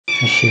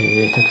እሺ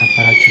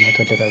የተከበራችሁ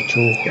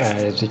የተወደዳችሁ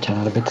እዚህ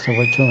ቻናል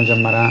ቤተሰቦች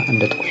መጀመሪያ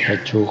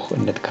እንደተቆያችሁ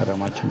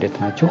እንደተከረማችሁ እንዴት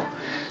ናችሁ?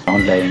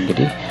 አሁን ላይ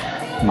እንግዲህ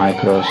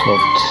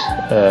ማይክሮሶፍት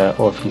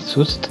ኦፊስ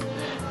ውስጥ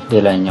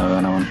ሌላኛው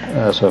የሆነውን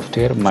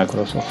ሶፍትዌር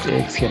ማይክሮሶፍት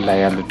ኤክሴል ላይ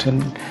ያሉትን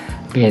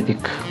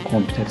ቤዚክ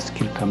ኮምፒውተር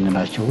ስኪል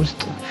ከምንላቸው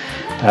ውስጥ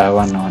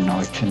ዋና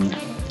ዋናዎችን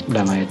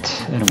ለማየት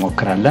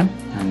እንሞክራለን።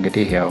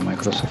 እንግዲህ ያው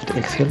ማይክሮሶፍት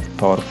ኤክሴል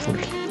ፓወርፉል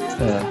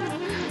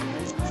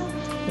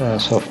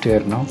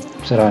ሶፍትዌር ነው።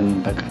 ስራን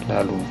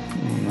በቀላሉ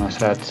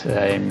መስራት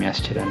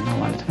የሚያስችለን ነው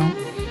ማለት ነው።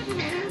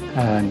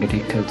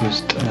 እንግዲህ ከዚህ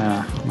ውስጥ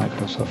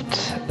ማይክሮሶፍት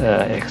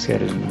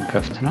ኤክሴል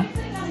ከፍት ነው።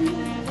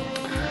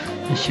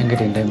 እሺ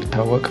እንግዲህ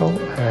እንደምታወቀው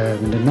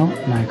ምንድነው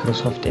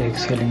ማይክሮሶፍት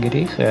ኤክሴል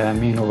እንግዲህ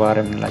ሜኑ ባር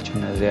የምንላቸው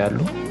እነዚህ ያሉ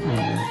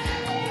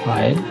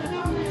ፋይል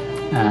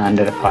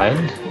አንደር ፋይል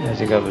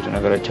እዚህ ጋር ብዙ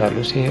ነገሮች አሉ።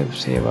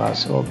 ሴቭ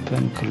አስ፣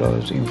 ኦፕን፣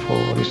 ክሎዝ፣ ኢንፎ፣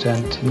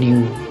 ሪሰንት፣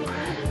 ኒው፣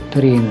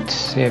 ፕሪንት፣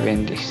 ሴቭ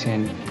ኤንድ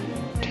ኤክስቴንድ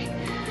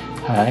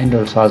and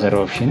also other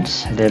options።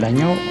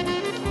 ሌላኛው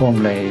ሆም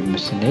ላይ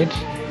ስንሄድ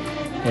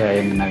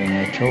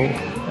የምናገኛቸው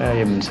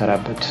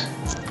የምንሰራበት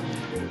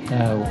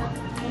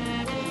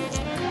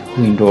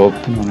ዊንዶው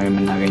ኦፕን ሆኖ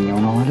የምናገኘው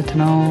ነው ማለት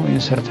ነው።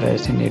 ኢንሰርት ላይ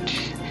ስንሄድ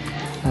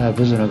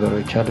ብዙ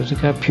ነገሮች አሉ። እዚህ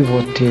ጋር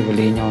ፒቮት ቴብል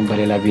የኛውን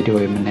በሌላ ቪዲዮ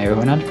የምናየው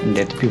ይሆናል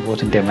እንዴት ፒቮት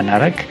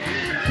እንደምናደርግ።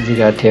 እዚህ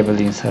ጋር ቴብል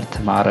ኢንሰርት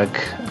ማድረግ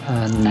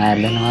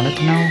እናያለን ማለት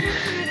ነው።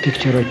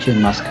 ፒክቸሮችን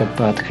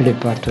ማስገባት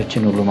ክሊፕ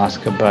አርቶችን ሁሉ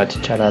ማስገባት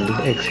ይቻላል።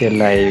 ኤክሴል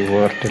ላይ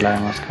ወርድ ላይ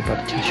ማስገባት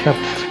ይቻላል።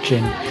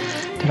 ሻርፕችን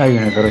የተለያዩ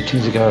ነገሮችን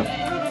እዚህ ጋር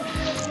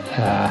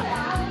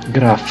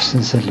ግራፍ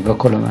ስንስል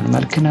በኮለመን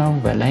መልክ ነው፣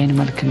 በላይን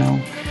መልክ ነው፣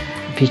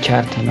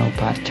 ፒቻርት ነው፣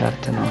 ባር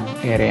ቻርት ነው፣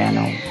 ኤሪያ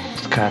ነው፣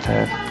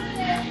 ስካተር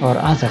ኦር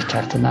አዘር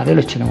ቻርት እና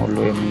ሌሎችንም ሁሉ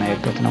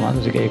የምናይበት ነው ማለት።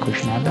 እዚህ ጋር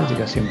ኢኩዌሽን አለ፣ እዚህ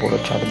ጋር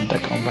ሲምቦሎች አሉ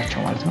የምንጠቀምባቸው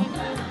ማለት ነው።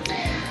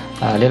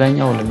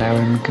 ሌላኛው ልናየው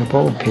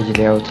የሚገባው ፔጅ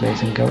ሌአውት ላይ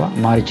ስንገባ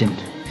ማርጂን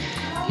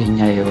የኛ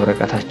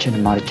የወረቀታችን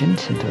ማርጂን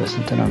ስንት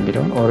በስንት ነው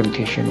የሚለውን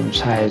ኦሪየንቴሽኑን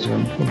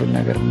ሳይዙን ሁሉን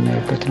ነገር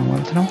የምናይበት ነው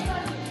ማለት ነው።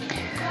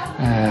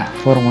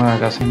 ፎርሙላ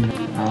ጋር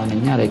አሁን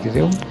እኛ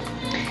ለጊዜው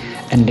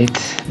እንዴት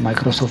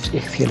ማይክሮሶፍት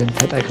ኤክሴልን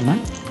ተጠቅመን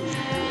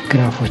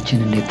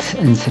ግራፎችን እንዴት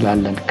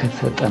እንስላለን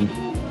ከተሰጠን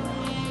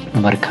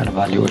ኑመሪካል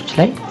ቫልዩዎች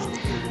ላይ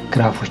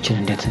ግራፎችን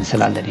እንዴት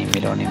እንስላለን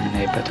የሚለውን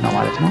የምናይበት ነው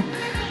ማለት ነው።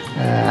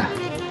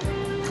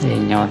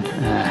 የኛውን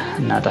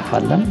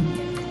እናጠፋለን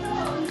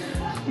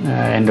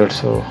and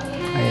also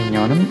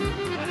የኛውንም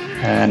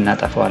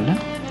እናጠፋዋለን።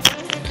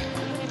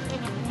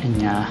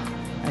 እኛ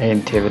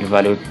ይሄን ቴብል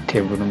ቫልዩ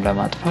ቴብሉንም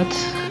ለማጥፋት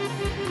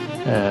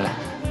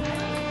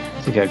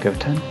እዚህ ጋር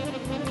ገብተን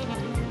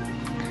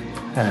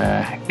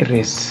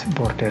ኢሬስ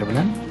ቦርደር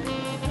ብለን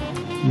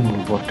ሙሉ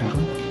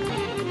ቦርደሩን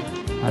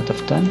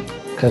አጥፍተን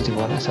ከዚህ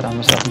በኋላ ስራ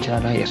መስራት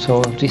እንችላለን። so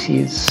this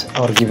is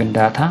our given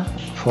data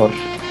for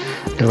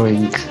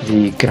drawing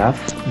the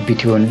graph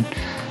between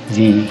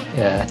the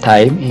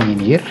time in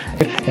year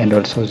and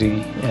also the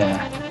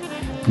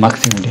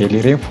maximum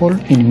daily rainfall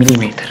in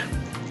millimeter.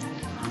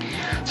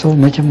 so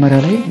መጀመሪያ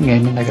ላይ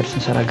ይሄንን ነገር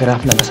ስንሰራ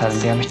ግራፍ ለመሳል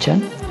እንዲያመቸን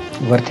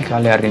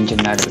vertically arrange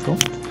እናድርገው።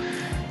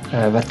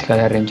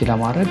 vertically arrange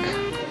ለማድረግ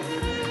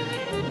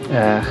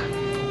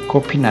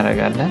ኮፒ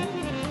እናደርጋለን።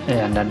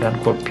 አንዳንዷን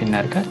ኮፒ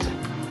እናድርጋት።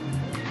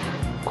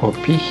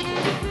 ኮፒ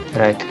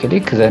ራይት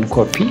ክሊክ ዘን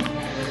ኮፒ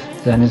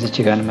ዘን እዚህ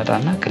ጋር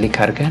እንመጣና ክሊክ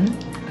አድርገን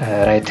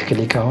ራይት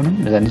ክሊክ አሁንም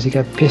ዘን እዚህ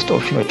ጋር ፔስት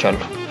ኦፕሽኖች አሉ።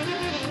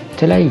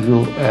 የተለያዩ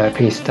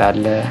ፔስት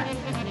አለ፣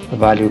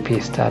 ቫልዩ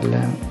ፔስት አለ፣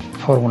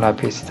 ፎርሙላ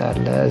ፔስት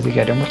አለ፣ እዚህ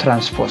ጋር ደግሞ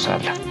ትራንስፖዝ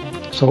አለ።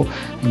 ሶ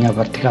እኛ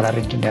ቨርቲካል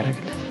አሬንጅ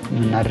እንዲያደርግልን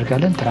ምን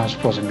እናደርጋለን?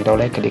 ትራንስፖዝ የሚለው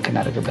ላይ ክሊክ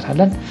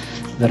እናደርግበታለን።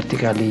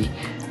 ቨርቲካሊ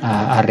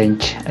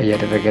አሬንጅ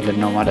እያደረገልን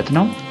ነው ማለት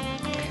ነው።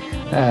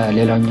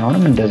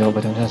 ሌላኛውንም እንደዛው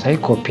በተመሳሳይ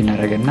ኮፒ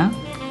እናደርግና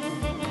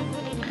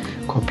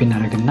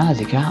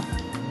እዚህ ጋር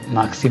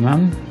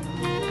ማክሲመም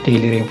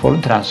ዴይሊ ሬንፎል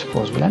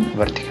ትራንስፖዝ ብለን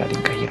ቨርቲካሊ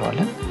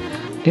እንቀይረዋለን።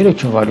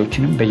 ሌሎችን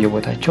ቫልዩዎችንም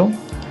በየቦታቸው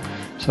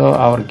so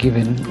our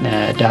given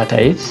data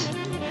is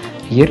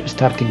year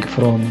starting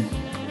from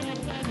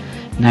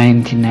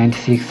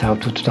 1996 up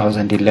to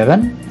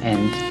 2011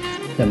 and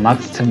the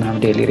maximum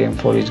daily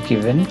rainfall is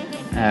given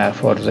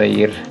for the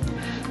year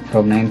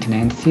from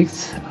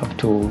 1996 up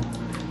to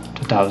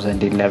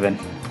 2011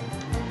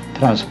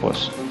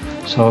 transpose.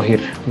 So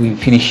here we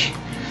finish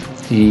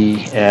the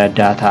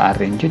data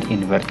arranged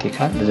in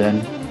vertical. Then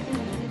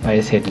by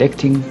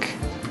selecting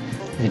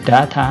the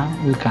data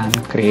we can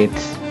create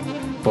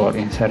or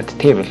insert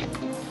table.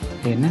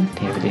 ይሄንን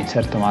ቴብል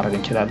ኢንሰርት ማድረግ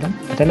እንችላለን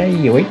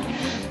በተለያየ ወይ።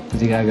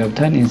 እዚህ ጋር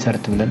ገብተን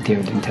ኢንሰርት ብለን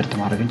ቴብል ኢንሰርት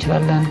ማድረግ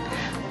እንችላለን።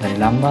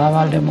 በሌላም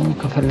አባል ደግሞ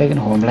ከፈለግን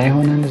ሆም ላይ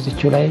ሆነን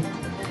እዚቹ ላይ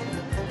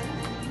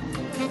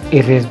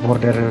ኢሬዝ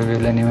ቦርደር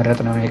ብለን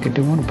የመረጥነው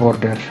የቅድሙን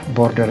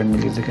ቦርደር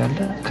የሚል እዚህ ጋር አለ።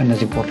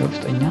 ከነዚህ ቦርደር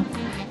ውስጥ እኛ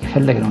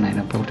የፈለግነውን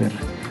አይነት ቦርደር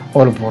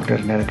ኦል ቦርደር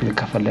እናደርግልን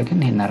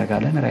ከፈለግን ይሄን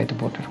እናደርጋለን። ራይት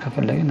ቦርደር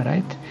ከፈለግን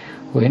ራይት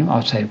ወይንም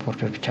አውትሳይድ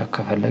ቦርደር ብቻ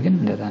ከፈለግን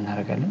እንደዛ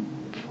እናደርጋለን።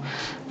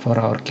 for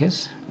our case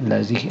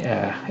ለዚህ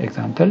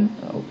ኤግዛምፕል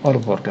ኦል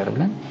ቦርደር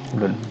ብለን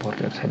ሁሉንም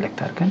ቦርደር ሴሌክት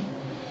አድርገን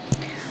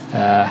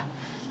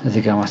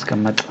እዚህ ጋር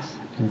ማስቀመጥ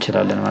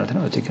እንችላለን ማለት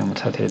ነው። እዚህ ጋር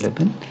መጥፋት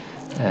የለብን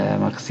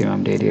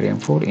maximum daily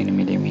rainfall in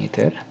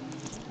millimeter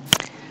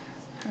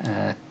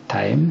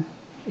time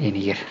in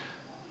year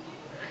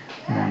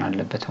መሆን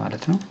አለበት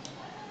ማለት ነው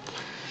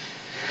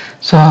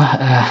ሶ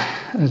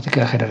እዚህ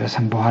ጋር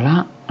ከደረሰን በኋላ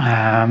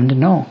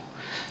ምንድነው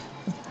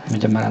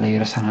መጀመሪያ ላይ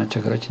የረሳናቸው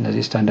ነገሮች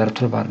እነዚህ ስታንዳርድ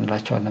ቱልባር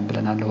እንላቸዋለን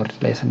ብለናል ወርድ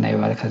ላይ ስናይ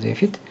ባለ ከዚህ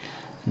በፊት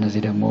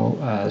እነዚህ ደግሞ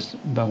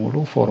በሙሉ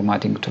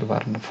ፎርማቲንግ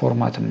ቱልባር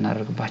ፎርማት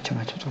የምናደርግባቸው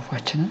ናቸው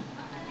ጽሁፋችንን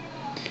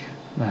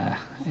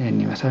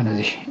እነዚህ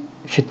እነዚህ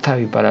ሽታው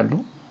ይባላሉ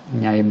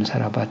እኛ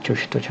የምንሰራባቸው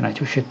ሽቶች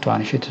ናቸው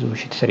ሽቷን ሽት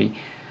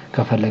 3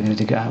 ከፈለግን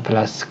እዚህ ጋር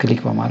ፕላስ ክሊክ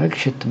በማድረግ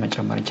ሽት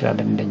መጨመር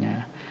እንችላለን እንደኛ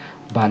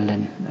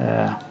ባለን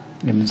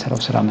የምንሰራው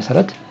ስራ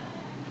መሰረት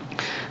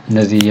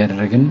እነዚህ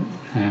ያደረግን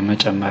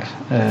መጨመር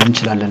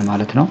እንችላለን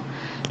ማለት ነው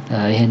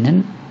ይሄንን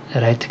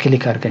ራይት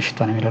ክሊክ አድርገን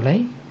ሽቷን የሚለው ላይ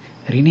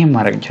ሪኔም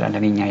ማድረግ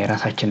እንችላለን እኛ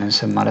የራሳችንን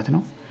ስም ማለት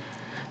ነው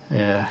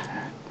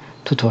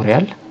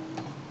ቱቶሪያል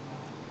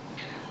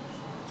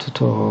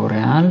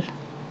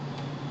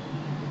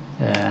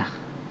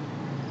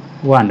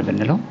 1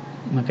 ብንለው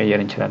መቀየር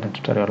እንችላለን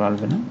ቱቶሪያል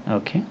 1 ብለን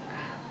ኦኬ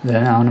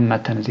ዘና አሁንም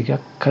መተን እዚህ ጋር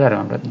ከለር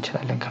ማምረጥ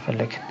እንችላለን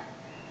ከፈለግን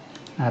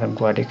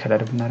አረንጓዴ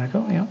ከለር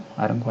ብናረጋው ያው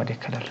አረንጓዴ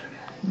ከለር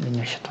ለኛ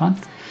ሽቷን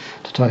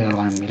ቱቶሪያል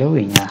 1 የሚለው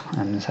የኛ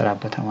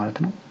እንሰራበት ማለት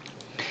ነው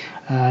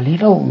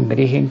ሌላው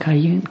እንግዲህ ይሄን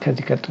ካየን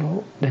ከዚህ ቀጥሎ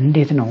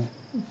እንዴት ነው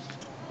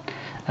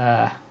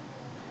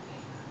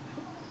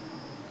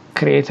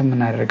ክሬት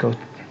የምናደርገው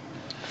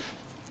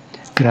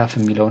ግራፍ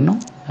የሚለው ነው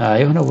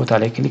የሆነ ቦታ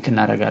ላይ ክሊክ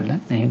እናደርጋለን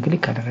ይሄን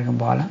ክሊክ ካደረግን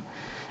በኋላ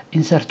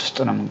ኢንሰርት ውስጥ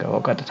ነው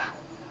የምንገባው ቀጥታ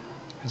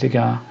እዚህ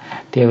ጋር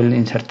ቴብል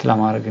ኢንሰርት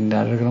ለማድረግ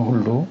እንዳደረግነው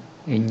ሁሉ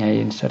እኛ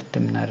ኢንሰርት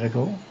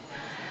የምናደርገው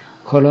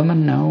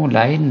ኮለምን ነው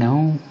ላይን ነው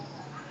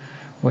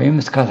ወይም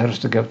ስካተር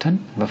ውስጥ ገብተን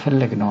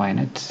በፈለግነው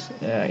አይነት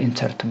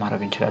ኢንሰርት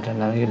ማድረግ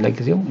እንችላለን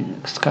ለጊዜው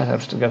ስካተር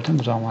ውስጥ ገብተን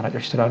ብዙ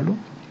አማራጮች ስላሉ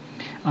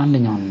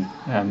አንደኛውን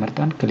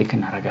መርጠን ክሊክ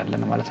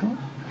እናደርጋለን ማለት ነው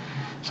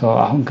ሶ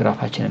አሁን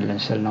ግራፋችንን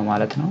ልንስል ነው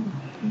ማለት ነው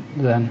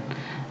ዘን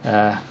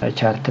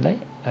ቻርት ላይ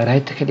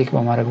ራይት ክሊክ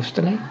በማድረግ ውስጥ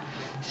ላይ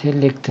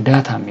ሴሌክት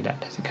ዳታ የሚላል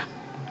እዚህ ጋር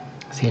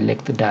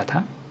ሴሌክት ዳታ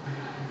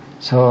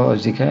ሶ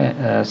እዚህ ጋር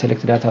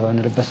ሴሌክት ዳታ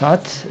በመንልበት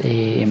ሰዓት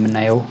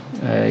የምናየው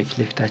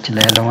ክሊክታችን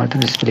ላይ ያለው ማለት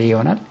ነው ዲስፕሌይ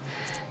ይሆናል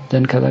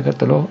ዘን ከዛ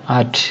ቀጥሎ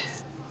አድ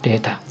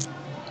ዳታ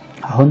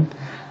አሁን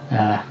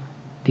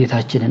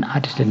ዳታችንን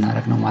አድ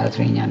ልናደርግ ነው ማለት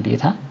ነው የኛን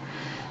ዳታ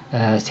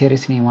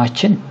ሲሪስ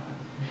ኔማችን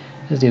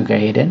እዚህ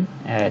ጋር ሄደን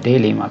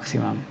ዴይሊ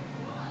ማክሲመም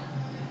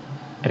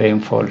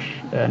ሬንፎል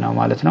ነው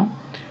ማለት ነው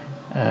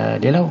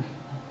ሌላው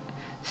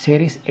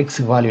ሲሪስ ኤክስ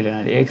ቫልዩ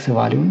ለናል ኤክስ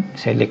ቫልዩን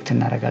ሴሌክት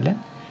እናደርጋለን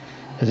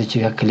እዚህ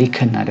ጋር ክሊክ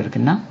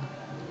እናደርግና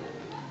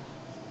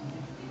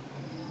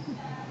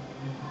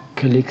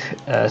ክሊክ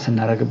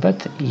ስናደርግበት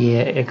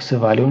የኤክስ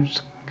ቫልዩን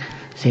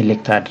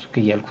ሴሌክት አድርግ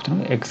ይያልኩት ነው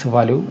ኤክስ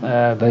ቫልዩ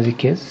በዚህ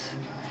ኬስ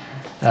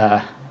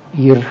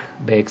ይር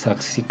በኤክስ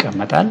አክሲስ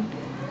ይቀመጣል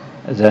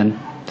ዘን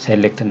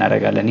ሴሌክት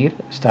እናደርጋለን ይር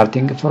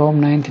ስታርቲንግ ፍሮም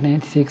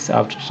 1996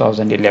 up to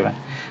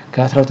 2011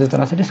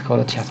 ከ1996 እስከ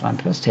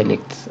 2011 ድረስ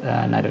ሴሌክት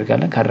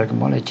እናደርጋለን ካደረግን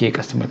በኋላ እቺ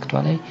የቀስ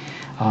ምልክቷ ላይ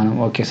አሁንም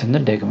ኦኬ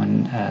ስንል ደግመን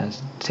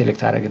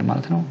ሴሌክት አደረግን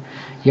ማለት ነው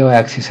የዋይ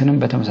አክሲስንም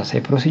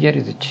በተመሳሳይ ፕሮሲጀር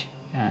ይዝች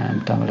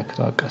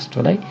የምታመለክተው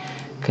ቀስቱ ላይ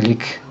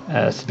ክሊክ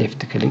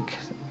ሌፍት ክሊክ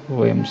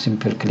ወይም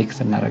ሲምፕል ክሊክ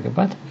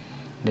ስናደርግባት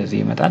እንደዚህ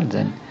ይመጣል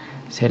ዘን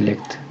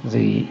ሴሌክት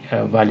the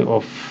value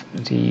of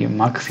the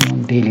maximum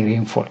daily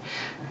rainfall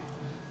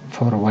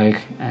for y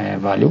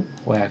value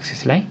y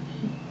axis ላይ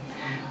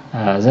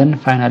ዘን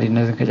ፋይናሊ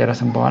እነዚህን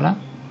ከጨረስን በኋላ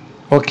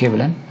ኦኬ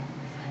ብለን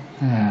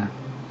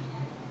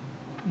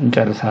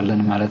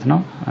እንጨርሳለን ማለት ነው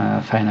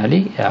ፋይናሊ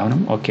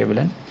አሁንም ኦኬ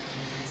ብለን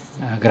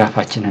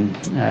ግራፋችንን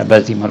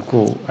በዚህ መልኩ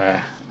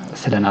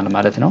ስለናል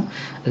ማለት ነው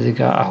እዚህ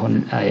ጋር አሁን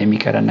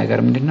የሚቀረን ነገር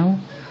ምንድነው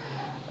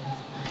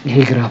ይሄ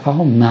ግራፍ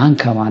አሁን ማን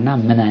ከማና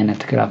ምን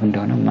አይነት ግራፍ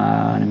እንደሆነ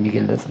ማን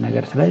የሚገልጽ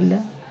ነገር ስለሌለ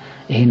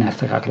ይሄን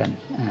አስተካክለን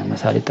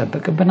መሳል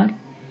ይጠበቅብናል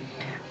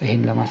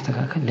ይሄን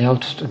ለማስተካከል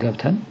ሌአውት ውስጥ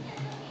ገብተን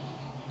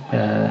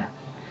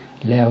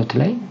ሌአውት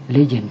ላይ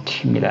ሌጀንድ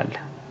ይላል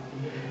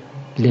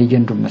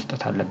ሌጀንዱን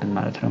መስጠት አለብን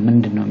ማለት ነው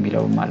ምንድነው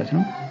የሚለው ማለት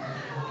ነው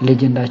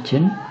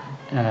ሌጀንዳችን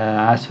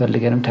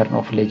አስፈልገንም ተርን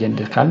ኦፍ ሌጀንድ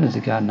ካልን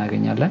እዚህ ጋር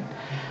እናገኛለን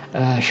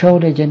show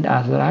legend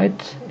at the right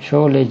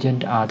show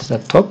legend at the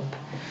top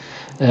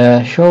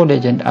show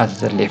legend at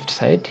the left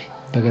side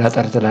በግራ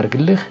ጠርዝ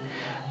ላርግልህ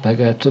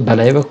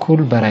በላይ በኩል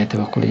በራይት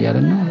በኩል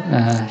ይያልና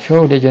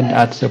show legend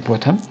at the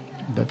bottom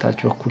በታች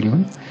በኩል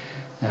ይሁን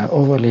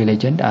overlay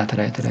legend at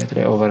right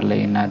ላይ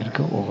overlay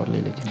እናድርገው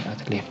overlay legend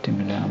at left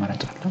የሚለው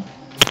አማራጭ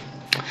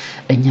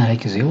እኛ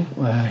ለጊዜው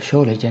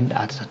show legend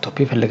at the top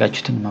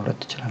የፈለጋችሁትን መምረጥ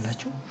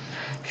ትችላላችሁ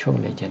show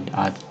legend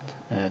at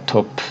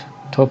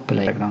top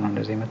ላይ ነው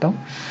እንደዚህ መጣው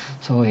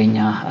ሶ የኛ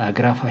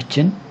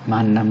ግራፋችን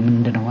ማንና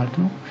ምንድነው ማለት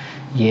ነው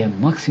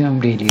የማክሲመም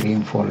ዴይሊ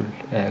ሬንፎል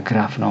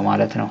ግራፍ ነው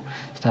ማለት ነው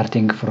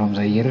starting from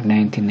the year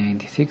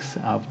 1996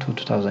 up to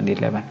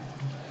 2011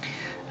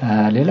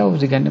 ሌላው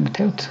እዚህ ጋር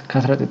እንደምታዩት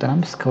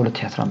ከ1995 እስከ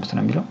 2015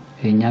 ነው የሚለው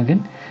የኛ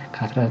ግን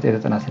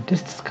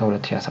ከ1996 እስከ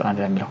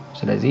 2011 ነው የሚለው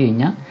ስለዚህ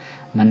የኛ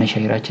መነሻ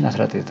ይራችን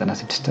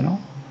 1996 ነው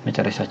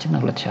መጨረሻችን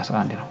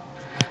 2011 ነው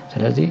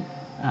ስለዚህ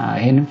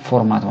ይሄንን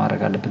ፎርማት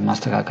ማድረግ አለብን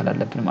ማስተካከል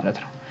አለብን ማለት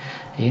ነው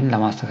ይሄን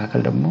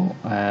ለማስተካከል ደግሞ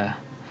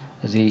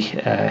እዚህ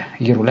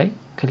ይሩ ላይ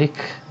ክሊክ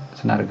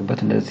ስናደርግበት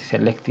እንደዚህ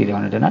ሴሌክት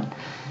ይሆንልናል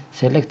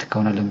ሴሌክት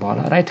ከሆነልን በኋላ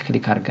ራይት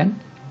ክሊክ አድርገን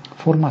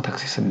ፎርማት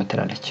አክሰስ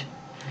የምትላለች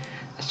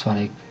እሷ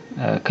ላይ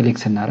ክሊክ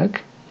ስናደርግ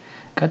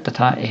ቀጥታ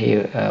ይሄ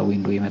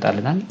ዊንዶ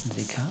ይመጣልናል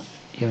እዚህ ጋር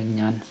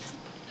የኛን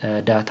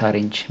ዳታ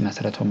ሬንጅ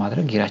መሰረት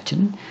በማድረግ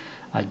ይራችንን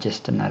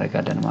አጀስት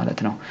እናደርጋለን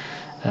ማለት ነው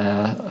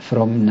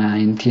from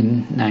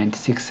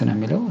 1996 ነው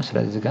የሚለው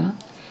ስለዚህ ጋር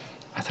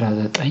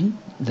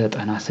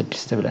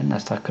 1996 ብለን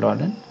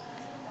እናስተካክለዋለን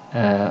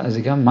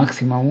እዚህ ጋር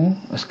ማክሲማሙ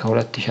እስከ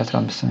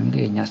 2015 ነው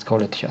የኛ እስከ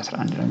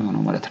 2011 ነው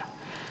የሚሆነው ማለት ነው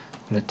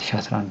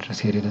 2011 ድረስ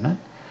ይሄድልናል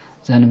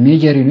ዘን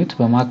ሜጀር ዩኒት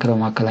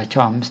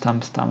በማከላቸው 5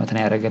 አመት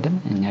ነው ያደረገልን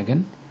እኛ ግን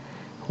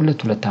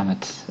 2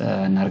 አመት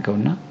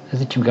እናርገውና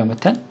እዚህም ጋር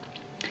መተን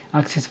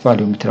አክሰስ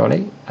ቫልዩ የምትለው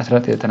ላይ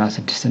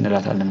 1996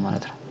 እንላታለን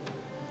ማለት ነው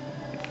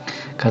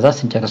ከዛ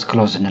ስንጨርስ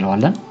ክሎዝ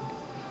እንለዋለን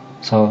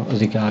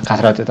እዚህ ጋር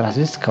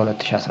ከ1996 እስከ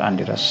 2011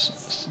 ድረስ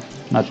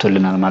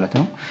መጥቶልናል ማለት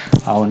ነው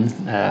አሁን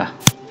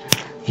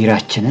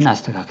ይራችንን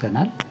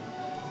አስተካክለናል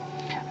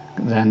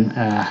ዘን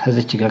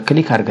እዚች ጋር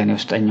ክሊክ አድርገን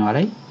የውስጠኛው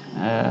ላይ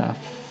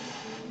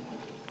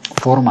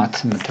ፎርማት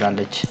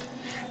ምትላለች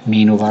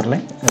ሜኑ ባር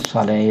ላይ እሷ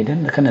ላይ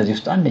ሄደን ከነዚህ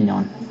ውስጥ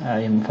አንደኛውን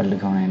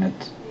የምንፈልገውን አይነት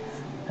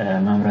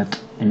መምረጥ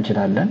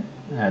እንችላለን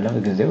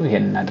ለጊዜው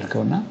ይሄን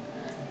እናድርገውና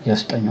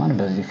የውስጠኛውን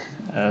በዚህ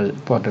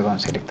ቦርደሩን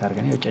ሴሌክት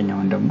አድርገን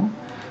የውጭኛውን ደግሞ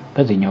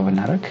በዚህኛው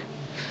ብናረግ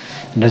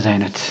እንደዚህ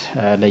አይነት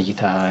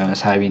ለይታ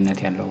ሳቢነት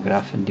ያለው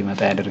ግራፍ እንዲመጣ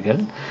ያደርጋል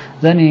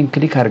ዘኔን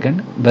ክሊክ አድርገን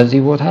በዚህ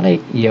ቦታ ላይ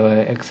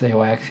የኤክስ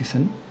ዋይ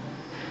አክሲስን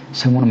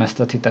ስሙን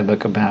መስጠት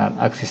ይጠበቅብናል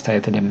አክሲስ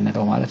ታይትል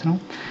የምንለው ማለት ነው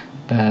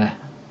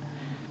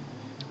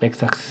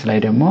በኤክስ አክሲስ ላይ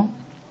ደግሞ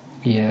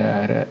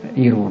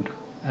የኢሩን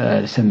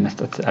ስም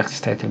መስጠት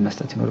አክሲስ ታይትል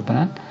መስጠት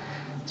ይኖርብናል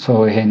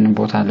ይሄንን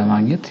ቦታ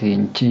ለማግኘት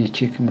እንቺ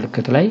ቼክ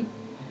ምልክት ላይ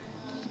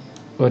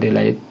ወደ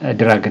ላይ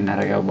ድራግ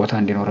እናደርጋለን ቦታ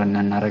እንዲኖርና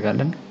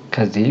እናደርጋለን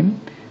ከዚህም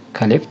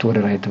ከሌፍት ወደ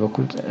ራይት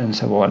በኩል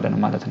እንሰበዋለን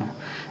ማለት ነው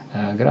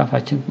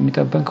ግራፋችን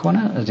የሚጠበን ከሆነ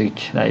እዚች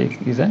ላይ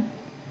ይዘን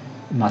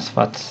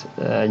ማስፋት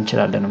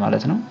እንችላለን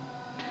ማለት ነው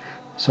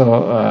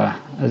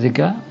እዚህ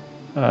ጋር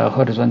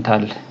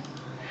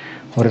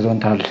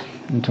ሆሪዞንታል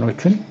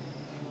እንትኖቹን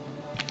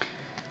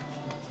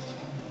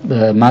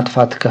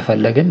ማጥፋት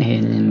ከፈለግን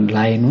ይሄንን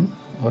ላይኑን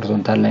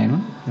ሆሪዞንታል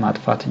ላይኑን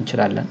ማጥፋት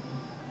እንችላለን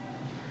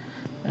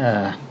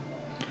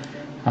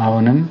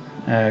አሁንም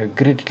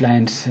ግሪድ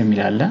ላይንስ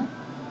የሚላለ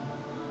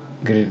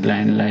ግሪድ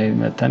ላይን ላይ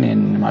መተን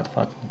ይሄን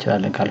ማጥፋት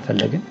እንችላለን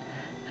ካልፈለግን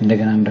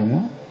እንደገና ደግሞ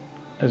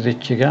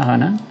እዚች ጋር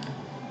ሆነ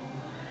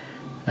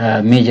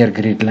ሜጀር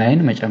ግሪድ ላይን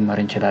መጨመር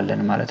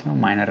እንችላለን ማለት ነው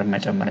ማይነር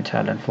መጨመር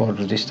እንችላለን for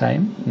this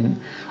time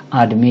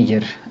add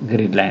major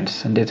grid lines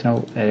እንዴት ነው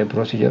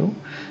ፕሮሲጀሩ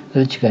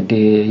እዚች ጋር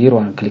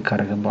ይሮን ክሊክ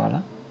አድርገን በኋላ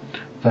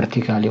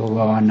ቨርቲካሊ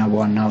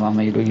በዋና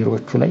ባማይሎ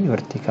ይሮቹ ላይ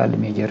ቨርቲካል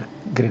ሜጀር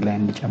ግሪድ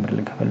ላይን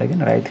እንጨምርልን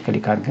ከፈለግን ራይት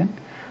ክሊክ አድርገን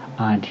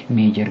add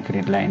major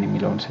grid line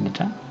የሚለውን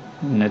ስንጫን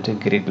እነዚህ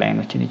ግሪድ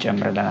ላይኖችን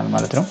ይጨምርልናል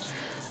ማለት ነው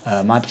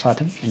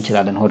ማጥፋትም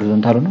እንችላለን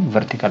ሆሪዞንታሉንም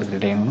ቨርቲካል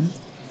ግሪድ ላይኑንም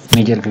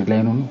ሜጀር ግሪድ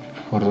ላይኑንም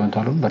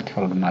ሆሪዞንታሉን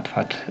ቨርቲካሉን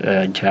ማጥፋት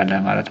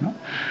እንችላለን ማለት ነው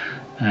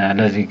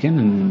ለዚህ ግን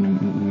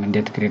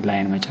እንዴት ግሪድ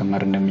ላይን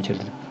መጨመር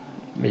እንደምንችል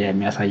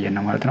የሚያሳየን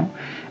ነው ማለት ነው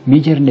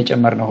ሜጀር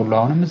እንደጨመርነው ሁሉ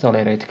አሁንም እዛው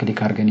ላይ ራይት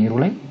ክሊክ አድርገን ይሩ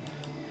ላይ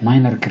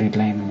ማይነር ግሪድ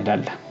ላይን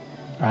የሚላል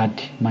አድ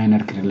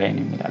ማይነር ግሪድ ላይን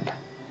የሚላል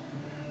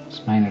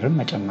ማይነርም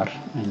መጨመር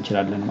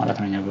እንችላለን ማለት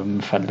ነው እኛ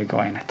በምንፈልገው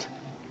አይነት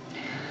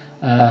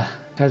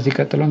ከዚህ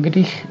ቀጥሎ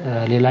እንግዲህ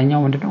ሌላኛው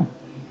ምንድነው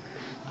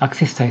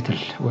አክሰስ ታይትል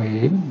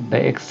ወይም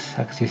በኤክስ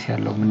አክሲስ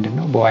ያለው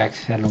ምንድነው በዋይ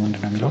አክሲስ ያለው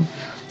ምንድነው የሚለው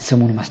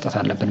ስሙን መስጠት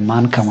አለብን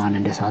ማን ከማን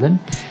እንደሳለን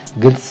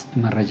ግልጽ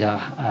መረጃ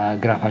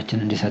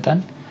ግራፋችን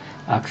እንዲሰጠን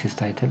አክሰስ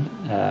ታይትል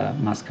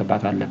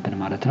ማስገባት አለብን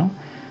ማለት ነው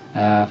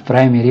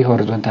ፕራይመሪ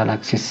ሆሪዞንታል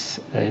አክሲስ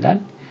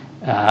ይላል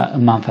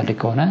ማንፈልግ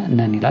ከሆነ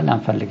ነን ይላል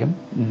አንፈልግም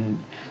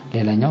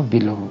ሌላኛው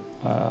ቢሎ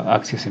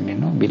አክሲስ የሚል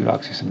ነው ቢሎ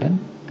አክሲስ ብለን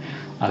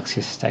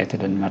አክሲስ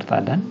ታይትል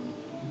እንመርጣለን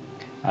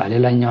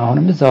ሌላኛው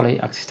አሁንም እዛው ላይ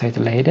አክሲስ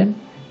ታይትል ላይ ሄደን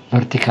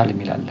ቨርቲካል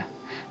የሚላል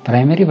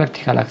ፕራይመሪ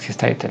ቨርቲካል አክሲስ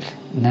ታይትል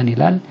ነን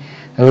ይላል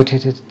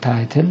ሮቴትድ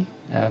ታይትል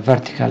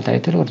ቨርቲካል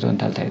ታይትል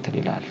ሆሪዞንታል ታይትል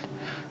ይላል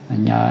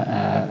እኛ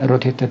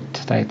ሮቴትድ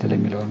ታይትል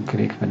የሚለውን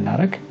ክሊክ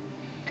ብናደርግ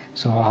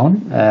አሁን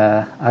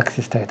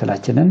አክሲስ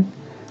ታይትላችንን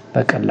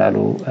በቀላሉ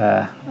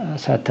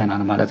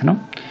ሰተናል ማለት ነው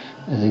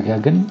እዚህ ጋር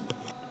ግን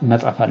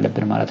መጻፍ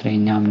አለብን ማለት ነው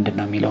እኛ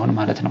ምንድነው የሚለውን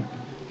ማለት ነው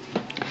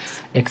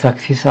ኤክስ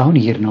አክሲስ አሁን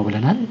ይር ነው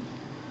ብለናል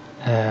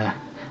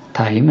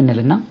ታይም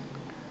እንልና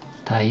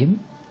ታይም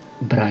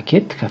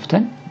ብራኬት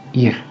ከፍተን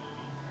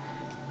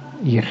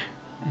ይር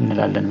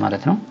እንላለን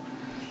ማለት ነው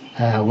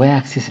ዋይ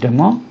አክሲስ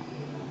ደግሞ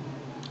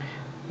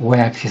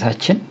ዋይ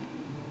አክሲሳችን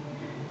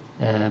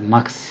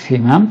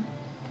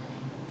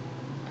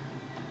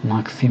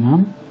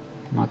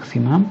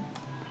ማክሲመም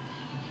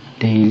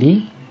ዴይሊ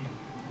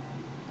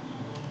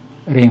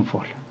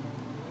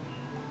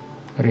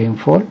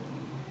ሬንፎል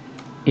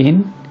ኢን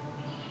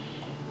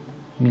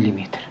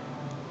ሚሊሜትር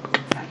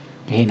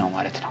ይሄ ነው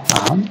ማለት ነው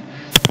አሁን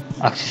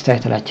አክሲስ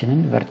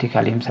ታይትላችንን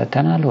ቨርቲካሊም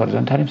ሰተናል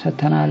ሆሪዞንታሊም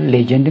ሰተናል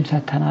ሌጀንድም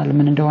ሰተናል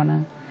ምን እንደሆነ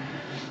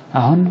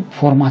አሁን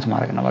ፎርማት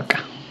ማድረግ ነው በቃ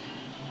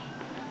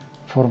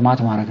ፎርማት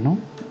ማድረግ ነው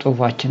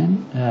ጽሁፋችንን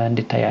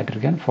እንዲታይ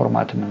አድርገን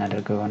ፎርማት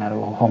የምናደርገው ይሆናል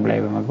ሆም ላይ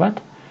በመግባት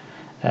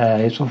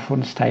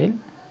የጽሁፉን ስታይል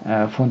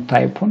ፎንት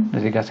ታይፑን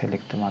እዚህ ጋር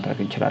ሴሌክት ማድረግ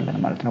እንችላለን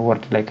ማለት ነው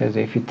ወርድ ላይ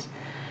ከዚህ ፊት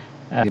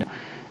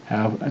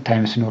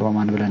ታይምስ ኒው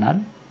ሮማን ብለናል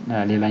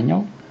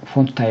ሌላኛው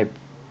ፎንት ታይፕ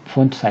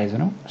ፎንት ሳይዝ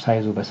ነው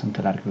ሳይዙ በስንት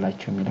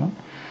ላድርግላችሁ የሚለው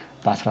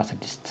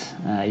በ16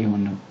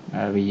 ይሁን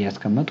ብዬ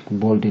ያስቀመጥኩ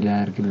ቦልድ ላይ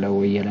አድርግለው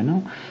ወየለ ነው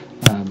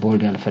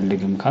ቦልድ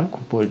አልፈልግም ካልኩ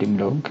ቦልድ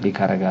የሚለውን ክሊክ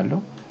አደርጋለሁ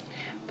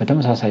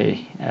በተመሳሳይ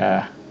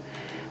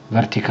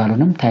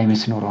ቨርቲካሉንም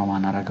ታይምስ ኒው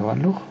ሮማን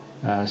አደርጋለሁ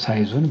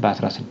ሳይዙን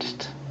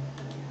በ16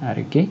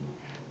 አድርጌ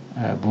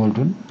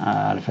ቦልዱን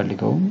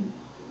አልፈልገውም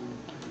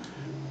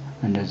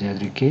እንደዚህ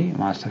አድርጌ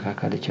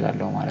ማስተካከል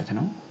እችላለሁ ማለት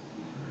ነው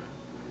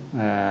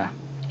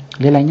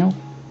ሌላኛው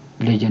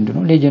ሌጀንድ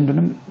ነው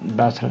ሌጀንዱንም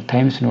በ10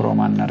 ታይምስ ኒው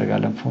ሮማን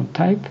እናደርጋለን ፎንት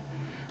ታይፕ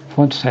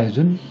ፎንት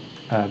ሳይዙን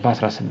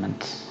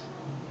በ18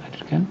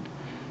 አድርገን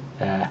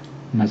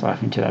መጻፍ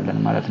እንችላለን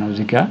ማለት ነው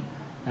እዚህ ጋር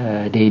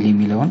ዴይሊ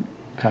የሚለውን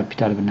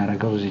ካፒታል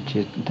ብናደርገው እዚህ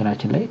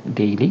እንትናችን ላይ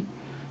ዴይሊ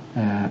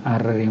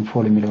አር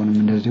ሬንፎል የሚለውንም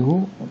እንደዚሁ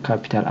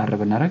ካፒታል አር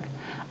ብናደርግ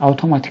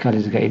አውቶማቲካሊ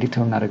እዚህ ጋር ኤዲት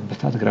ብናደርግበት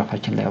ሰዓት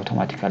ግራፋችን ላይ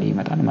አውቶማቲካሊ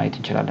ይመጣል ማየት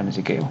እንችላለን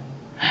እዚህ ጋር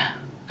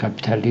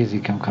ካፒታል ዲ እዚህ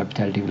ጋር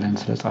ካፒታል ዲ ብለን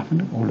ስለጻፍን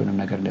ሁሉንም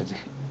ነገር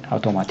ለዚህ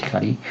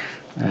አውቶማቲካሊ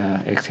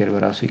ኤክሴል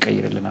በራሱ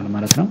ይቀይርልናል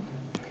ማለት ነው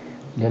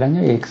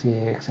ሌላኛው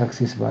የኤክስ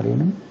አክሲስ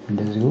ቫልዩንም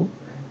እንደዚሁ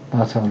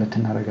በ12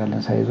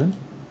 እናደርጋለን ሳይዙን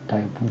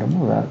ታይፑን ደግሞ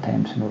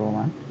በታይምስ ኒው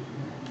ሮማን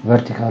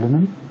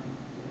ቨርቲካሉንም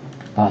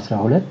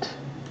በ12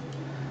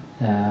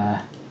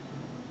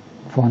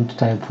 ፎንት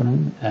ታይፑንም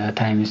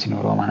ታይምስ ኒው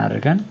ሮማን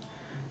አድርገን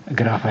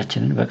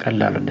ግራፋችንን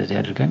በቀላሉ እንደዚህ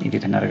አድርገን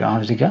ኤዲት እናደርጋለን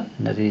አሁን እዚህ ጋር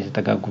እንደዚህ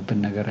የተጠጋጉብን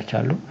ነገሮች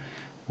አሉ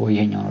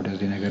ወይኛው ነው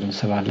ወደዚህ ነገር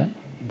እንስባለን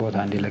ቦታ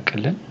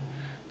እንዲለቅልን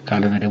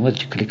ካልሆነ ደግሞ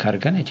እዚህ ክሊክ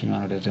አድርገን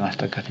እቺኛውን ወደዚህ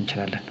ማስጠጋት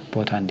እንችላለን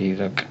ቦታ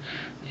እንዲዘቅ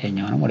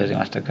የኛውንም ወደዚህ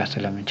ማስጠጋት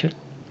ስለምንችል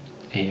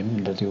ይሄም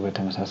እንደዚህ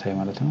በተመሳሳይ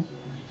ማለት ነው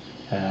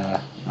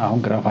አሁን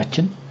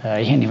ግራፋችን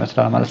ይሄን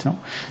ይመስላል ማለት ነው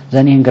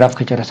ዘን ይሄን ግራፍ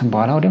ከጨረስን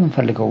በኋላ ወደ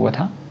ምንፈልገው ቦታ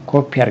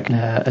ኮፒ አድርገን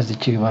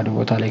እዚች ባዶ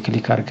ቦታ ላይ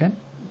ክሊክ አድርገን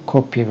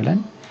ኮፒ ብለን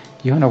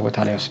የሆነ ቦታ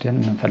ላይ ወስደን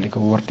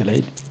ምንፈልገው ወርድ ላይ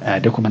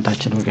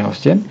ዶክመንታችንን ጋር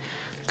ወስደን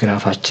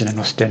ግራፋችንን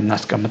ወስደን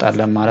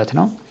እናስቀምጣለን ማለት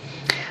ነው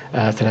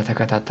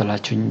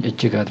ስለተከታተላችሁኝ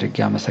እጅግ አድርጌ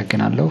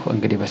አመሰግናለሁ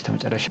እንግዲህ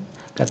በስተመጨረሻ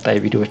ቀጣይ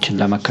ቪዲዮዎችን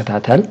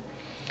ለመከታተል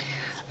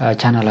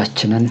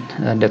ቻናላችንን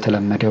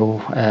እንደተለመደው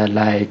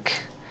ላይክ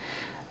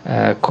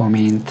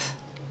ኮሜንት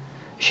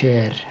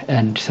ሼር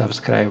ኤንድ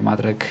ሰብስክራይብ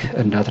ማድረግ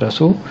እንዳትረሱ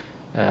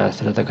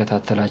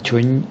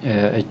ስለተከታተላችሁኝ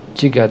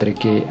እጅግ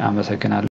አድርጌ አመሰግናለሁ